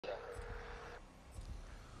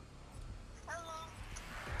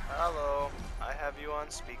Hello, I have you on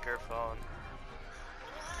speakerphone.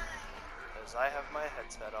 Because I have my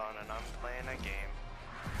headset on and I'm playing a game.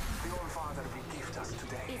 The All Father will gift us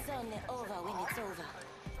today. It's only over when it's over.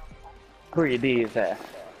 Who are you there?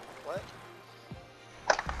 What?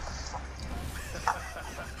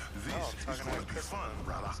 Oh, I'm talking to Chris.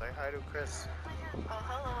 Say hi to Chris. Oh,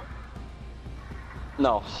 hello.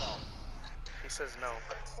 No. He says no.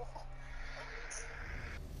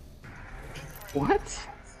 What? What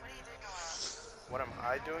are you doing tomorrow? What am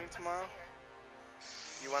I doing tomorrow?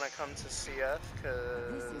 You want to come to CF?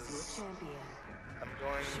 Because I'm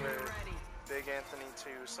going with Big Anthony to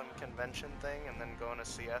some convention thing and then going to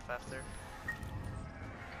CF after.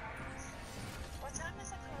 What time is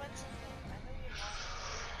the convention thing? I know you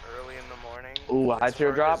know. Early in the morning. Ooh, high It's tier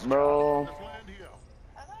for drop, his bro. I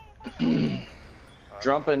thought you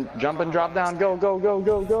Jump and drop down. Go, go, go,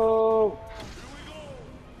 go, go.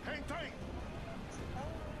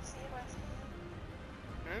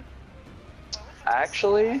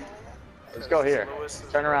 Actually, let's go here.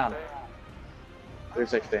 Turn around.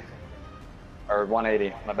 360. Or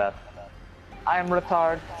 180, my bad. I am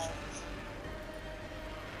retard.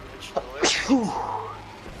 Which Lewis?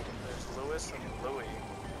 There's Lewis and Louie.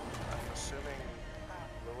 I'm assuming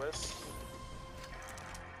Lewis.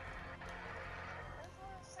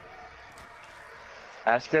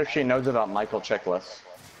 Ask her if she knows about Michael Chiklis.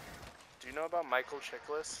 Do you know about Michael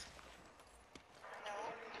Chiklis?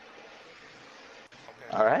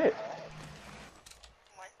 Okay. Alright.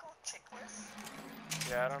 Michael Chiklis?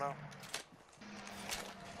 Yeah, I don't know.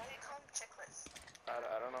 Why do you call him Chiklis? I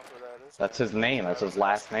don't know who that is. That's his name. That's his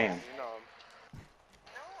last name. You know him.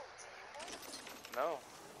 No, No. do you know?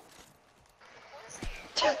 What is he?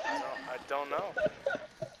 I don't know.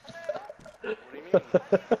 What do you mean?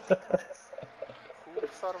 Who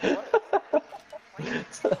thought of what? Michael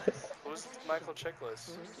Chiklis? Who's Michael Chiklis?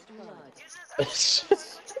 You just asked Michael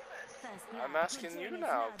Chiklis. I'm asking you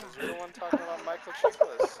now, because you're the one talking about Michael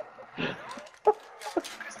Chiklis.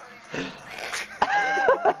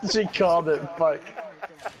 She called it, fuck.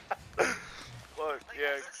 Look,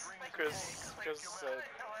 yeah, Chris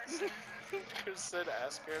said, Chris said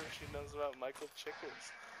ask her if she knows about Michael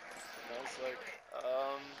Chiklis. And I was like,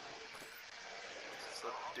 so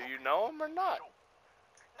do you know him or not?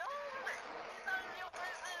 No, he's not a real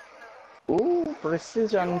person. Ooh,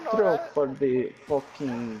 precision You don't know throw that. for the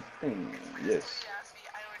fucking thing. Yes. You asked me,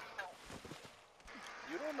 I already know.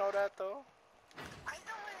 You don't know that though. I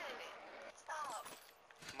know it. Stop.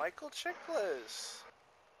 Michael Chiklis.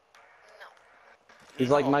 No. He's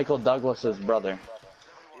like Michael Douglas's brother.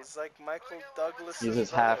 He's like Michael Douglas. He's his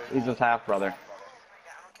half brother.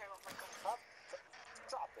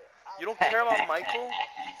 You don't care about Michael?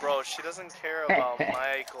 Bro, she doesn't care about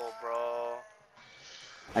Michael, bro.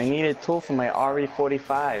 I need a tool for my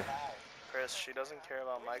RE45. Chris, she doesn't care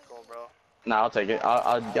about Michael, bro. Nah, I'll take it.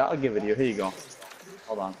 I'll give it to you. Here you go.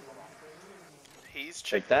 Hold on. He's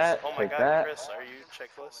Take chickless. that, Oh my take god, that. Chris, are you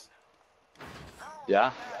chickless?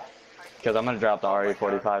 Yeah. Because I'm gonna drop the Oh my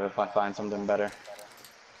RE45 if I find something better.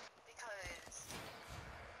 Because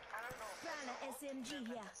I don't know. SMG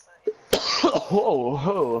here. Whoa,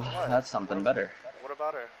 whoa, that's something better. What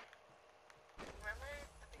about her? Remember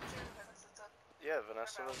the picture of Vanessa took? Yeah,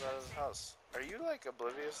 Vanessa was at his house. Are you like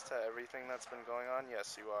oblivious to everything that's been going on?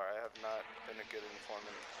 Yes, you are. I have not been a good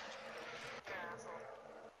informant. You're an asshole.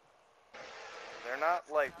 They're not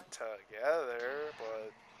like together, but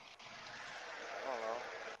I don't know.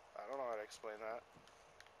 I don't know how to explain that.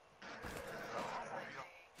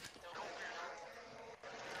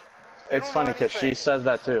 It's funny because she says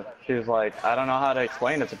that too. She's like, I don't know how to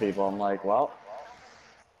explain it to people. I'm like, well,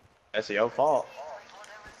 it's your fault.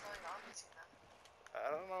 Whatever's going on between them.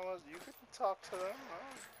 I don't know. You can talk to them.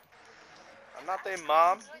 I'm not their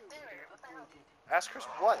mom. Right there. What the hell? Ask Chris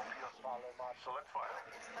what?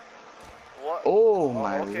 What? Oh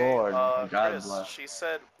my okay. lord. God Chris, bless. she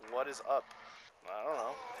said, what is up? I don't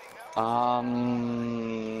know. See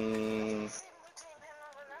between him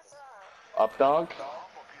and Vanessa. Up dog?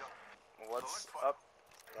 What's up,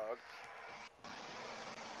 dog?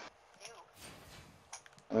 You.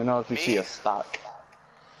 Let me know if you Me? see a stock.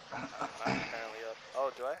 I'm not apparently up.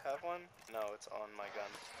 Oh, do I have one? No, it's on my gun.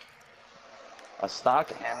 A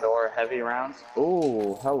stock and or heavy rounds?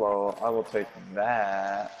 Ooh, hello. I will take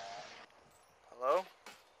that. Hello?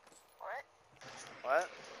 What? What?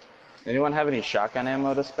 Anyone have any shotgun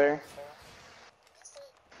ammo to spare?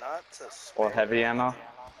 Not to spare. Or heavy ammo?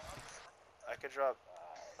 I could drop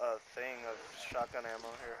a thing of shotgun ammo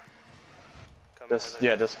here. Come Just, hither.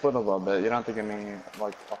 yeah, just split a little bit. You don't have to give me,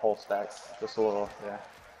 like, a whole stack. Just a little, yeah.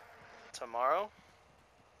 Tomorrow?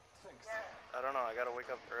 I don't know. I gotta wake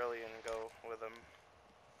up early and go with him.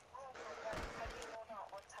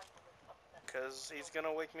 Cause he's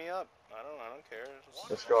gonna wake me up. I don't care.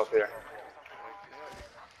 Just go up here.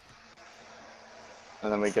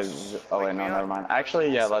 And then we could. Oh wait, no, never mind. Actually,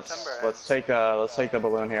 yeah, let's take the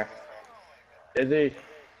balloon here. Izzy,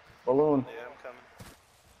 balloon. Yeah, I'm coming.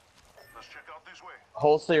 Let's check out this way.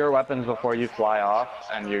 Holster your weapons before you fly off,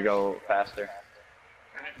 and you go faster.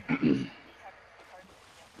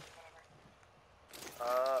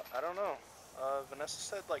 I don't know. Vanessa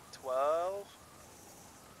said like 12,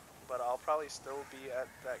 but I'll probably still be at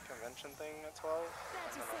that convention thing at 12,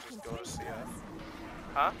 and then I'll just go to CF.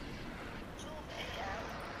 Huh?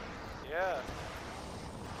 Yeah.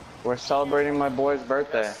 We're celebrating my boy's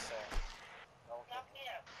birthday. Yes.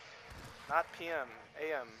 Not PM,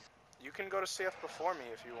 AM. You can go to CF before me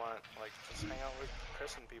if you want. Like, just hang out with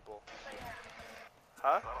Chris and people.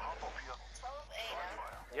 Huh? 12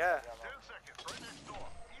 a.m. Yeah. 10 seconds, right next door.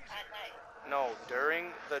 at night. No, during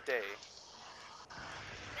the day.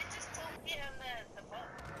 They just told PM the boat.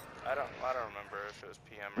 I don't remember if it was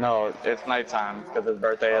PM or No, AM. it's nighttime because his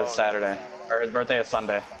birthday is Saturday, or his birthday is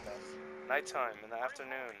Sunday. Nighttime, in the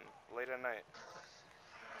afternoon, late at night.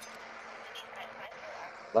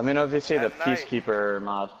 Let me know if you see the At night. Peacekeeper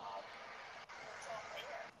mod.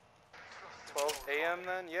 12 a.m.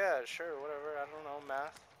 then? Yeah, sure, whatever. I don't know,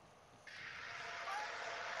 math.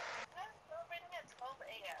 Celebrating at 12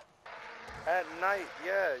 a.m. At night,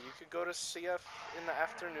 yeah, you could go to CF in the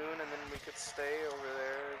afternoon and then we could stay over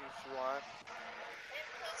there if you want.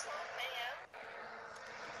 Until 12 a.m.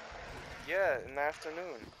 Yeah, in the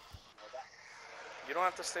afternoon. You don't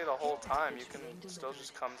have to stay the whole time, you can still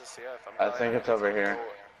just come to CF. I think it's over here.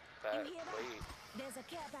 That late. There's a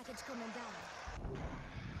care package coming down.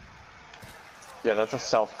 Yeah, that's a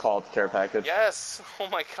self-called care package. Yes! Oh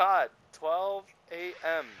my god! 12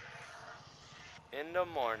 a.m. in the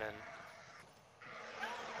morning.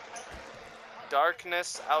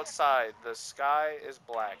 Darkness outside. The sky is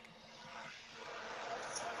black.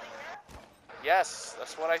 Yes,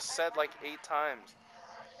 that's what I said like 8 times.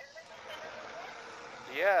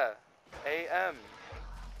 Yeah, a.m.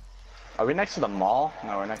 Are we next to the mall?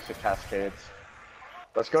 No, we're next to Cascades.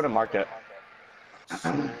 Let's go to Market.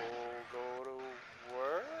 So go to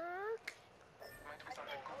work?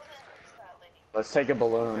 Let's take a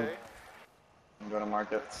balloon Okay, and go to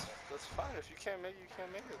Market. that's fine. If you can't make it, you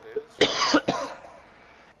can't make it, dude.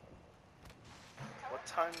 What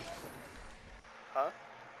time? Huh?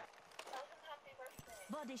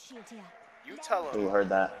 Body shield here. You tell Who him. heard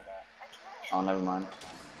that? Oh, never mind.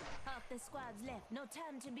 Half the squad's left. No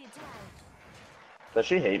time to be tired. Does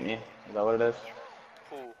she hate me? Is that what it is?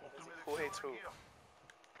 Who? Who hates who?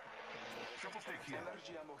 Triple take here.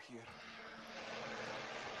 Energy ammo here.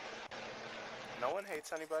 No one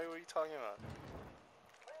hates anybody. What are you talking about?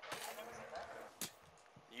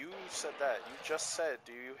 You said that. You just said,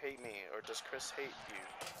 do you hate me? Or does Chris hate you?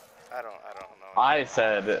 I don't know. I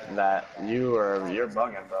said that you're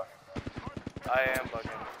bugging, bro. I am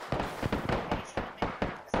bugging.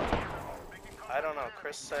 I don't know.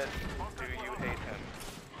 Chris said, do you hate him?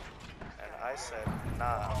 And I said,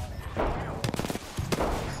 nah.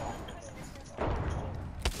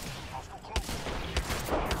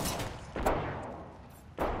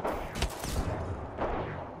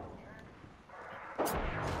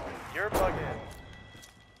 You're bugging.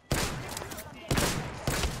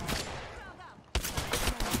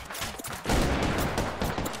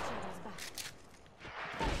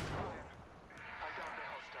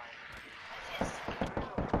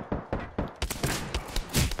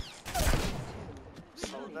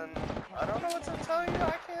 So then, I don't know what to tell you.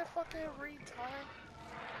 I can't fucking read time.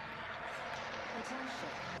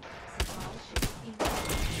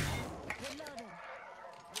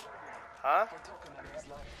 Huh? We're talking on his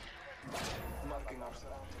line. Marking our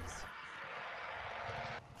surroundings.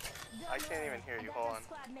 I can't even hear you. Hold on.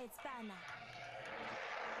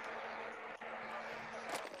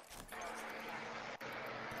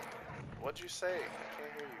 What'd you say? I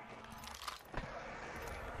can't hear you.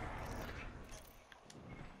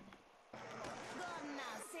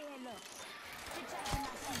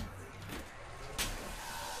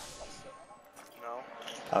 No?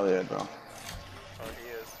 Hell yeah, bro. Oh, he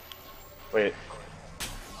is. Wait.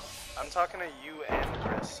 I'm talking to you and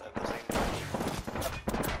Chris at the same time.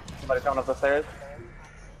 Somebody coming up the stairs?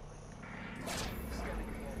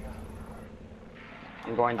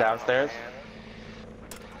 I'm going downstairs. Man.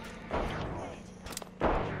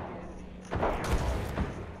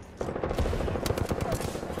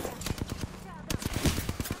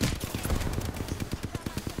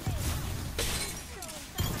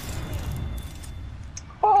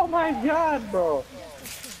 Oh my god, bro.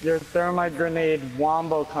 Your thermite grenade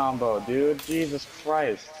wombo combo, dude. Jesus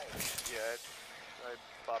Christ. Yeah, I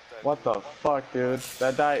popped that. What the fuck, dude?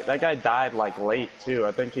 That guy died like late too.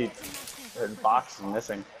 I think his box is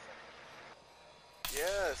missing. Yeah,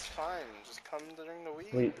 it's fine. Just come during the week.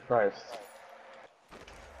 Sweet Christ.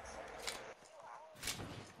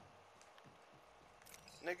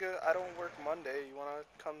 Nigga, I don't work Monday. You wanna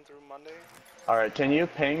come through Monday? Alright, can you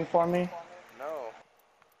ping for me? No.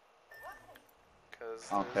 Cause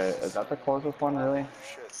Okay, is that the closest one, really?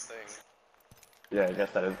 shit thing. Yeah, I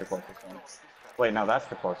guess that is the closest one. Wait, no, that's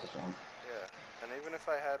the closest one. Yeah, and even if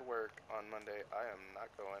I had work on Monday, I am not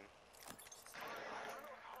going.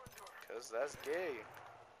 Cause that's gay.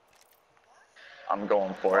 I'm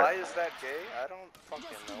going for Why it. is that gay? I don't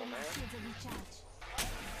fucking know,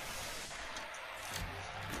 man.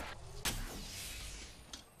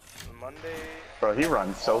 Monday. Bro, he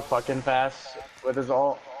runs so fucking fast with his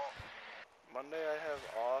ult. Monday I have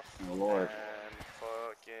off. Oh, Lord. And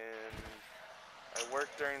fucking. I work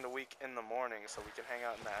during the week in the morning, so we can hang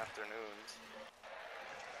out in the afternoons.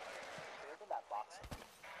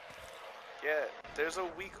 Yeah, there's a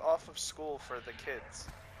week off of school for the kids.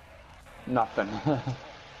 Nothing. 1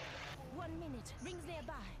 minute. Rings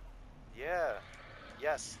nearby. Yeah.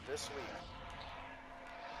 Yes, this week.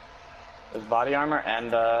 There's body armor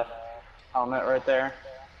and helmet right there.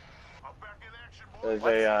 I'm back in action, boys.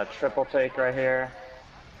 There's a triple take right here.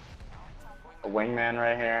 A wingman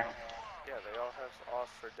right here. Yeah, they all have off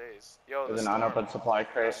for days. Yo, There's the an storm. unopened supply The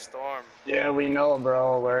crate. storm. Yeah, we know,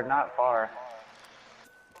 bro. We're not far.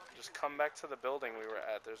 Just come back to the building we were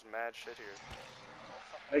at. There's mad shit here.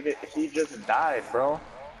 Like, he just died, bro.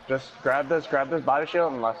 Just grab this body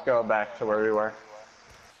shield, and let's go back to where we were.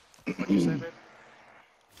 What'd you say, babe?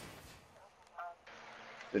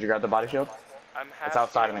 Did you grab the body shield? I'm half It's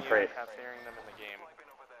outside in hearing the you, crate. half hearing them in the game.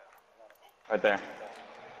 Right there.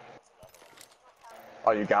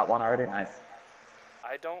 Oh, you got one already? Nice.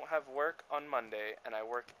 I don't have work on Monday, and I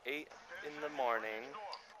work 8 in the morning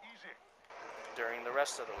during the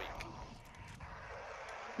rest of the week.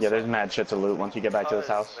 Yeah, there's mad shit to loot once you get back to this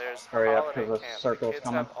house. There's Hurry up, holiday because the camp. circle's The kids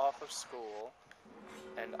coming. have off of school,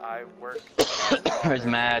 and I work. There's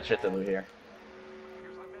mad shit to loot here.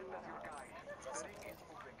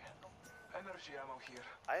 Energy ammo here.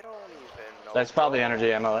 I don't even know. There's probably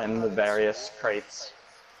energy ammo in the various crates.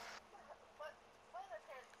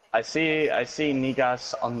 I see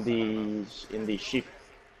Nigas on in the sheep.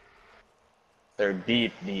 They're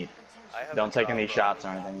deep. I have Don't a take any drop shots or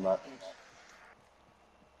anything, but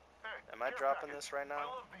Am I dropping this right I now?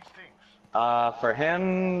 love these things. for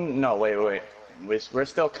him, no, wait. We're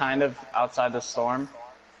still kind of outside the storm.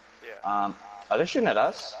 Yeah, Are they shooting at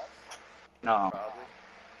us? No, probably.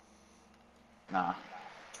 nah.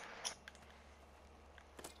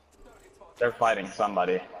 They're fighting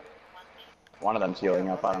somebody. One of them's healing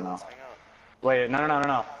up, I don't know. Let's hang out. Wait,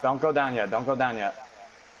 no. Don't go down yet.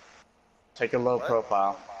 Take a low What?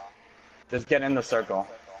 profile. Just get in the circle.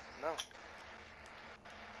 No.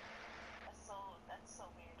 That's so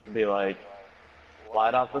weird. Be like,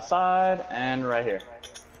 slide off the side and right here.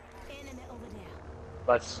 Enemy over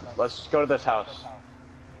there. Let's go to this house.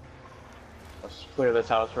 Let's clear this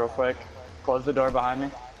house real quick. Close the door behind me.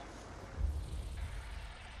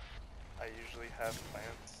 I usually have plans.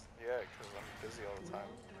 Yeah, because I'm busy all the time.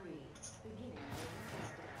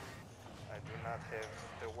 I do not have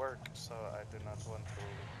the work, so I do not want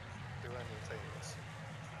to do anything.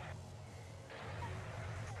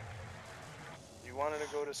 You wanted to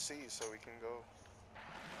go to C, so we can go.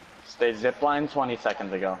 Stay zipline 20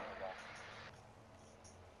 seconds ago.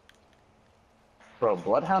 Bro,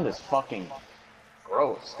 Bloodhound is fucking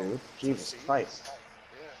gross, dude. Jesus Christ.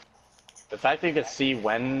 Yeah. The fact that you could see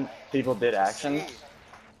when people did actions. C.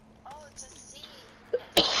 Oh, it's a C.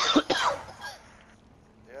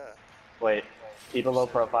 Yeah. Wait, keep a low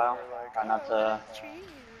profile. We're like, Try not to And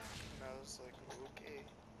I was like, okay.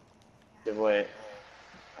 give away.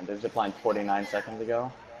 And they ziplined 49 seconds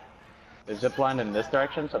ago. They ziplined in this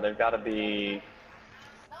direction, so they've got to be.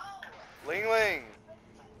 Ling Ling!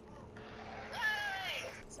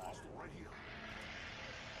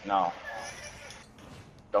 No.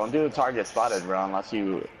 Don't do the target spotted, bro, unless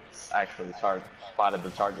you actually spotted the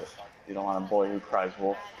target. You don't want a boy who cries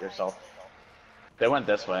wolf yourself. They went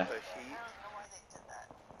this way. The heat. I don't know why they did that.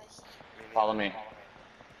 The heat. Follow me.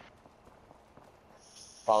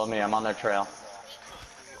 Follow me, I'm on their trail.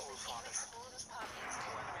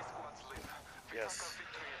 Yes.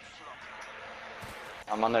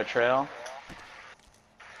 I'm on their trail.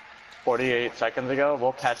 48 seconds ago,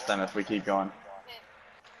 we'll catch them if we keep going.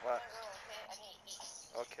 What? Okay, I need eat.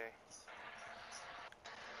 Okay.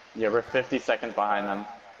 Yeah, we're 50 seconds behind them.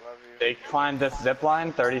 Love you. They climbed this zip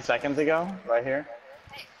line 30 seconds ago, right here.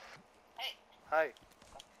 Hi.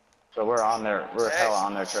 So we're on their, we're Hey. hella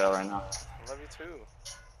on their trail right now. Love you too.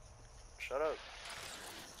 Shut up.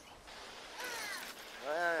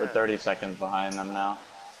 We're 30 seconds behind them now.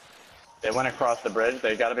 They went across the bridge.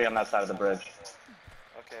 They gotta be on that side of the bridge.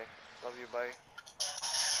 Okay. Love you, bye.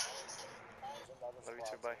 Love you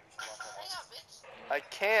too, bye. I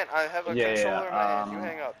can't. I have a controller in my hand. You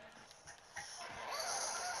hang up.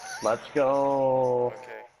 Let's go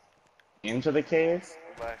Okay. into the cave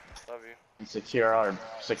Bye. Love you. and secure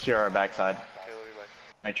our backside. Okay, love you, bye.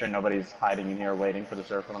 Make sure nobody's hiding in here waiting for the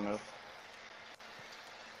circle to move.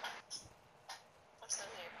 What's in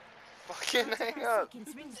here? Fucking hang up.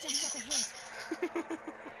 Seconds, rings just up ahead. Okay,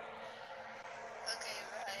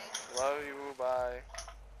 bye. Love you, bye.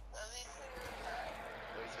 Love you too.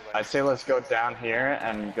 Love you too, I bye. say let's go down here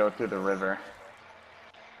and go through the river.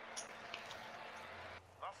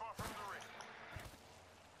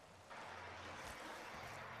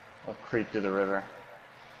 We'll creep through the river.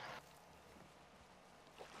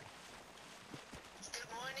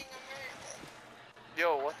 Good morning, Amir.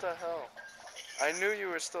 Yo, what the hell? I knew you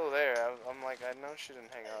were still there. I'm like, I know she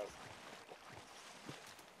didn't hang up.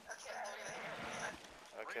 Okay,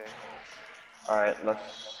 I'm gonna hear. Okay. Alright,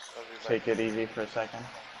 let's Love you, bye. take it easy for a second.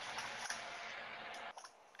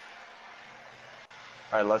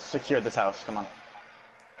 Alright, let's secure this house. Come on.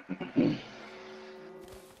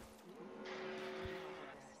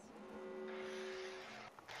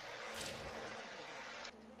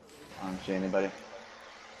 I don't see anybody.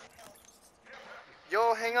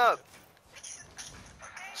 Yo, hang up.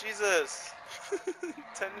 Jesus.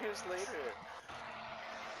 10 years later.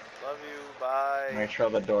 Love you, bye. Make sure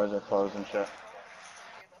the doors are closed and shit. Here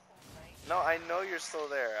the whole night. No, I know you're still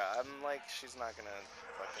there. I'm like, she's not gonna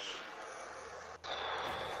fucking...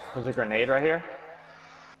 There's a grenade right here.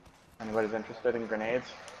 Anybody's interested in grenades?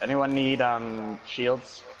 Anyone need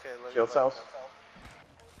shields? Okay, love you, Shield bye. cells?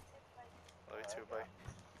 Love you too, bye.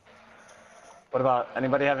 What about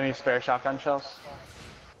anybody have any spare shotgun shells?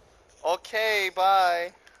 Okay,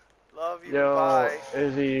 bye. Love you, Yo, bye.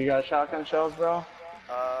 Izzy, you got shotgun shells, bro?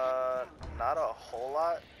 Not a whole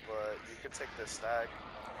lot, but you could take this stack.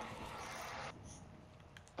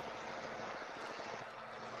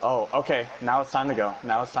 Oh, okay. Now it's time to go.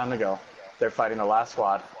 Now it's time to go. They're fighting the last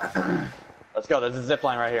squad. Let's go. There's a zip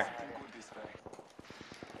line right here. Good this way.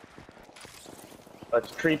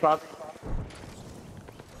 Let's creep up.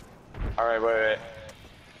 Alright, wait.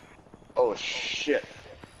 Oh, shit.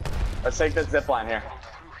 Let's take this zip line here.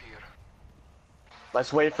 Through here.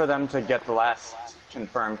 Let's wait for them to get the last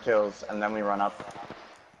confirmed kills, and then we run up.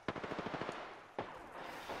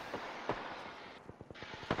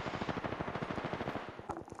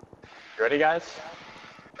 You ready, guys?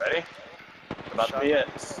 Ready? About to be it.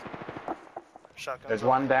 Shotguns. There's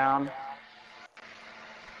one down.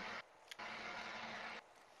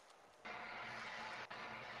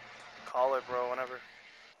 Call it, bro, whenever.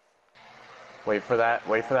 Wait for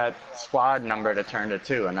that squad number to turn to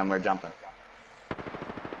 2, and then we're jumping.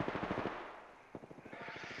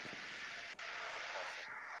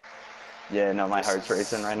 Yeah, no, my heart's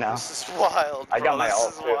racing right now. This is wild, bro. I got my this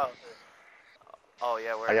ult, is too. wild. Oh,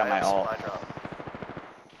 yeah, I got my have ult. supply drop.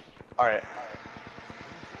 Alright.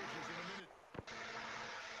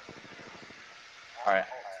 Alright.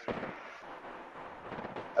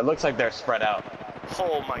 It looks like they're spread out.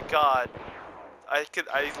 Oh my god. I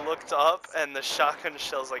looked up and the shotgun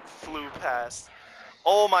shells like flew past.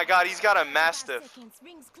 Oh my god, he's got a Mastiff. Seconds,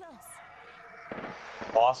 rings close.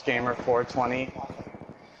 Boss Gamer 420. I kinda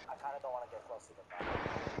don't wanna get close to the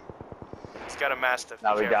back. He's got a Mastiff.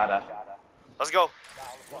 Now be we careful. gotta. Let's go.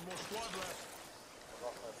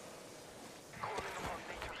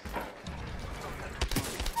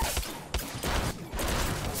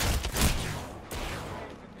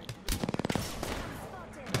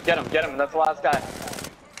 Get him, that's the last guy.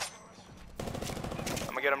 I'm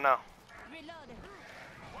gonna get him now. Reloading.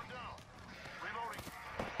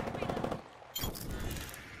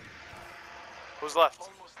 Who's left?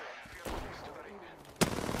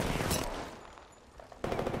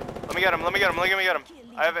 Let me get him, let me get him, let me get him.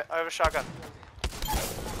 I have a shotgun.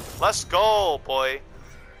 Let's go, boy.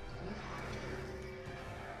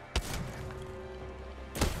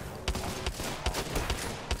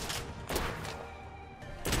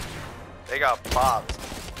 They got popped.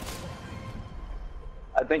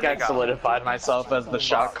 I think I solidified myself as the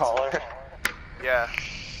shot caller. Yeah.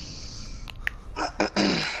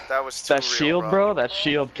 That was too That real, shield, bro, that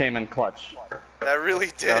shield came in clutch. That really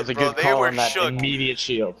did, That was a bro. good They call were on that shook. immediate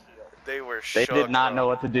shield. They were They shook. did not bro. know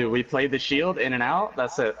what to do. We played the shield in and out,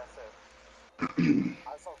 that's it.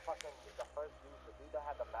 I saw fucking the first dude, the dude that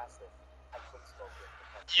had the mastiff. I quick scoped it.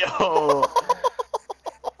 Yo!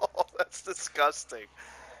 That's disgusting.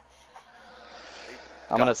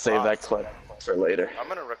 I'm gonna save that clip for later. I'm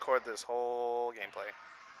gonna record this whole gameplay.